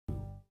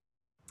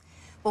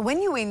Well,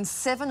 when you win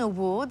 7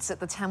 awards at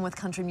the Tamworth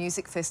Country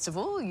Music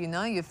Festival, you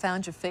know you've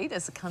found your feet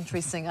as a country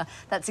singer.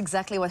 That's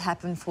exactly what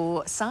happened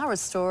for Sara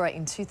Storer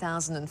in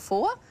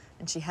 2004,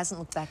 and she hasn't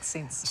looked back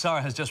since.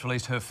 Sara has just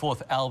released her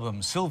 4th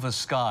album, Silver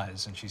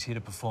Skies, and she's here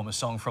to perform a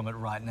song from it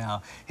right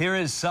now. Here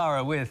is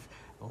Sara with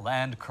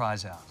Land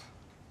Cries Out.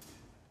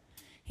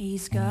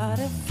 He's got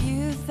a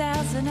few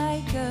thousand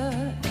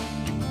acres.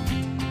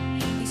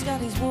 He's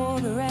got his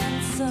water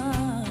and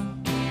sun.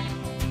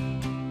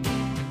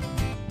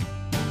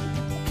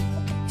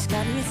 He's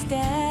got his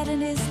dad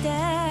and his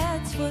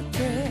dad's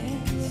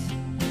footprints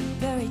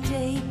buried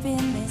deep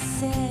in this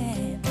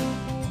sand.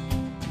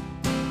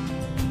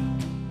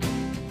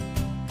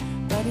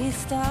 But he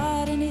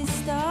started and he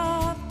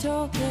stopped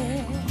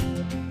talking,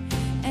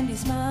 and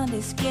his mind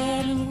is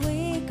getting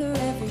weaker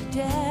every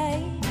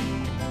day.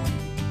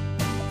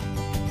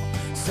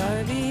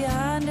 So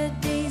beyond a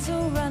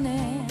diesel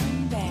running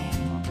back,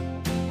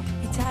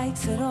 he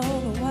takes it all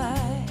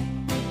away.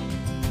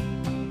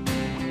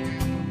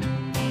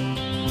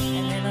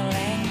 And then the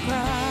land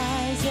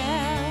cries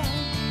out,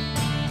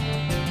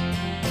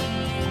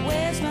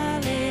 where's my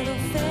little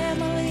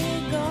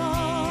family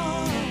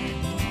gone?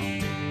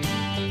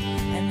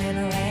 And then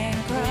the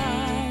land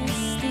cries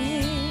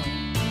still,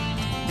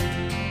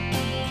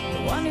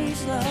 the one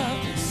who's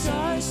loved me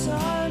so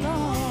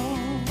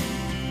long.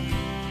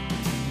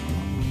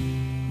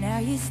 Now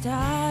he's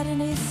tired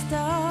and he's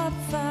stopped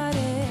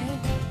fighting,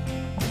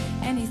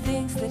 and he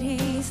thinks that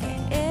he's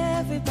let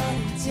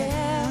everybody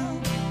down.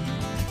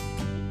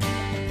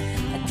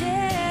 A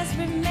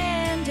desperate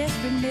man,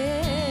 desperate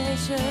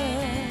measures,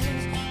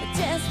 a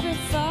desperate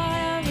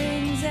fire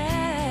rings out.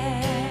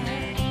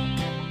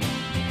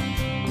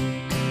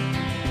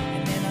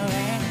 And then the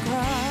land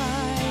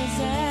cries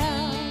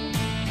out,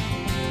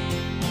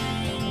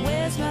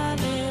 where's my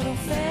little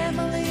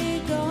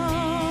family gone?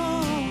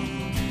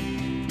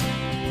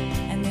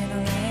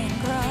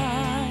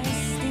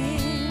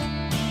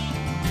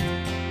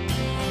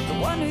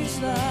 Who's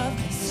loved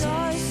me so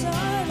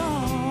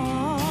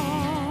long.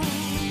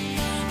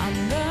 I'm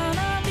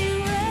gonna be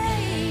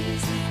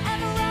raised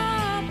and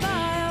robbed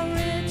by a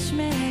rich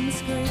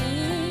man's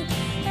greed,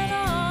 and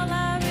all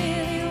I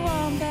really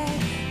want back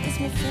is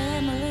my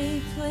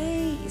family,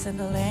 please. And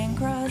the land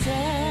cries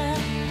out,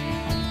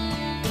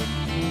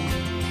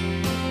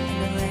 and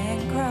the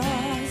land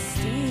cries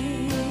still.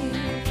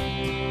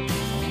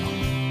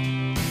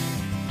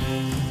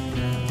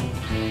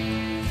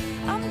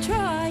 I'm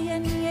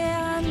trying,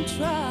 yeah, I'm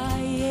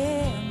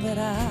trying, but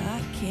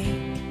I keep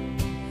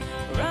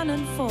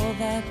running for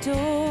that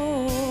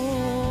door.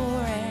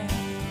 And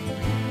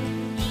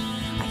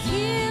I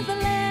hear the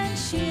land,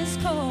 she is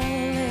calling,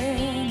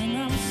 and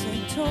I'm so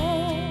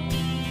torn,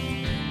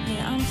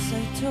 yeah, I'm so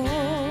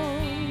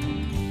torn.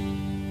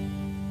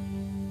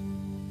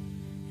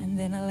 And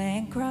then the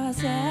land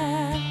cries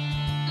out,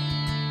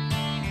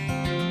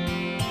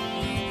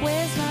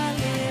 where's my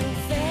little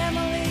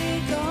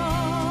family gone?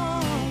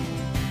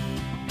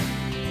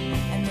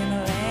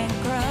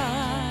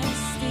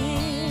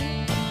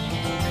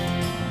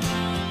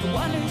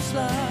 Who's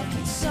loved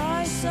me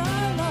so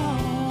long.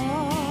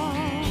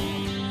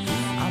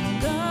 I'm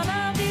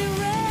gonna be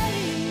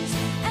raised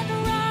and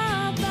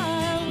robbed by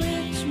a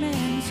rich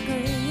man's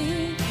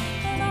greed,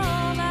 and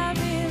all I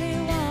really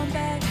want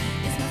back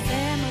is my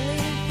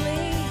family,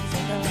 please.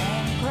 And the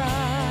land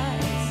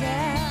cries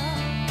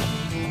out,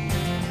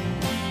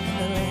 and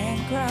the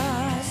land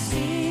cries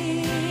still,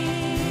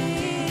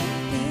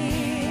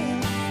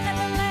 and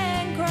the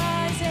land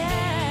cries out.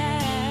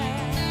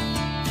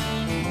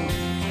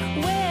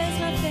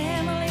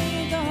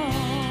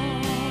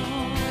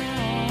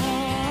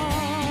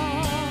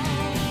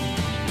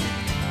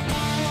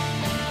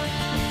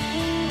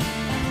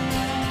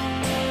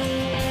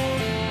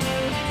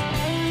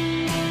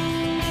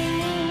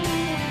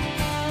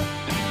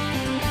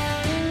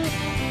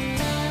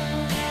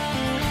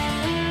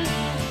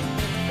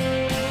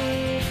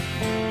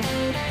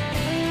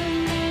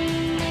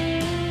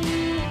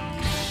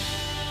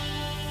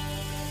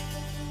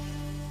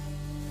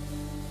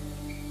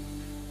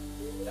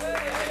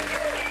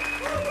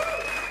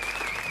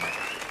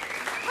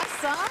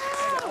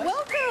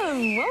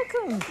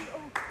 Welcome.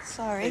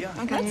 Sorry,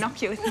 I'm going to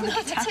knock you with my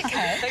guitar. That's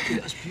okay. Thank you,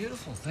 that's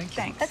beautiful, thank you.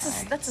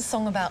 Thanks. That's a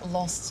song about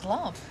lost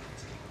love.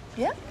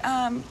 Yeah?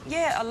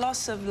 Yeah, a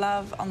loss of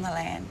love on the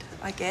land,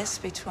 I guess,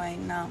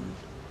 between a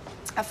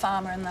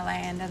farmer and the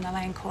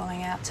land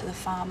calling out to the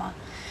farmer,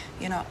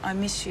 you know, I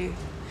miss you.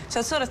 So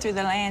it's sort of through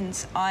the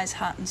land's eyes,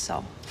 heart and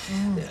soul.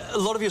 A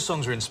lot of your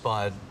songs are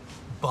inspired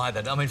by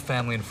that. I mean,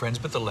 family and friends,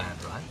 but the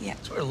land, right? Yeah.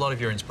 That's where a lot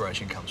of your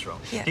inspiration comes from.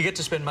 Yeah. Do you get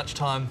to spend much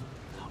time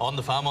on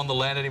the farm, on the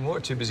land anymore, or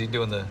too busy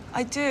doing the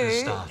I do. The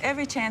stuff?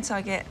 Every chance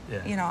I get,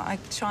 yeah. You know, I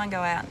try and go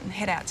out and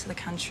head out to the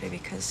country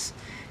because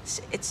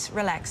it's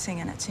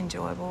relaxing and it's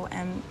enjoyable,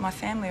 and my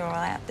family are all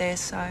out there,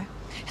 so...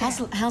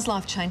 How's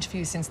life changed for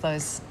you since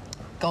those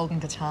golden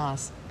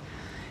guitars?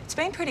 It's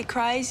been pretty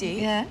crazy.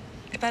 Yeah.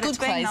 But it's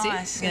been crazy.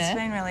 nice. Yeah. It's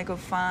been really good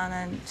fun,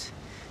 and,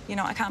 you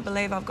know, I can't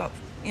believe I've got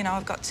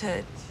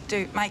to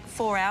make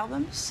 4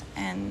 albums,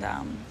 and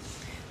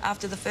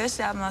after the first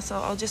album, I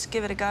thought I'll just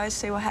give it a go,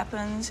 see what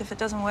happens. If it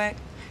doesn't work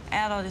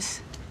out, I'll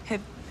just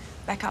head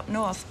back up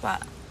north.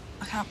 But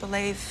I can't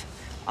believe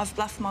I've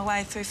bluffed my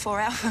way through 4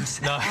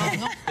 albums. No,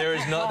 there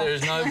is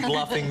no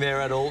bluffing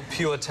there at all.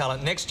 Pure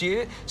talent. Next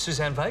year,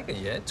 Suzanne Vega,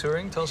 yeah,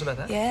 touring. Tell us about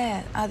that.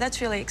 Yeah,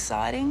 that's really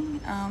exciting.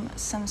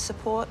 Some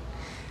support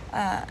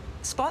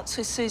spots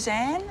with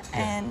Suzanne,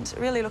 and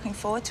really looking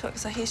forward to it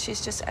because I hear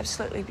she's just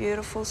absolutely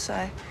beautiful.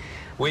 So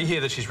we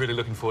hear that she's really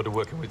looking forward to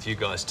working with you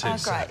guys too. Oh,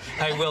 great.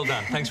 So, hey, well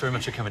done. Thanks very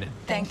much for coming in.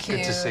 Thank you.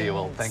 Good to see you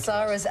all. Thank you.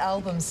 Sara's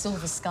album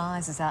Silver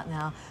Skies is out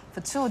now.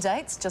 For tour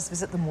dates, just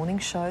visit the morning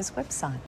show's website.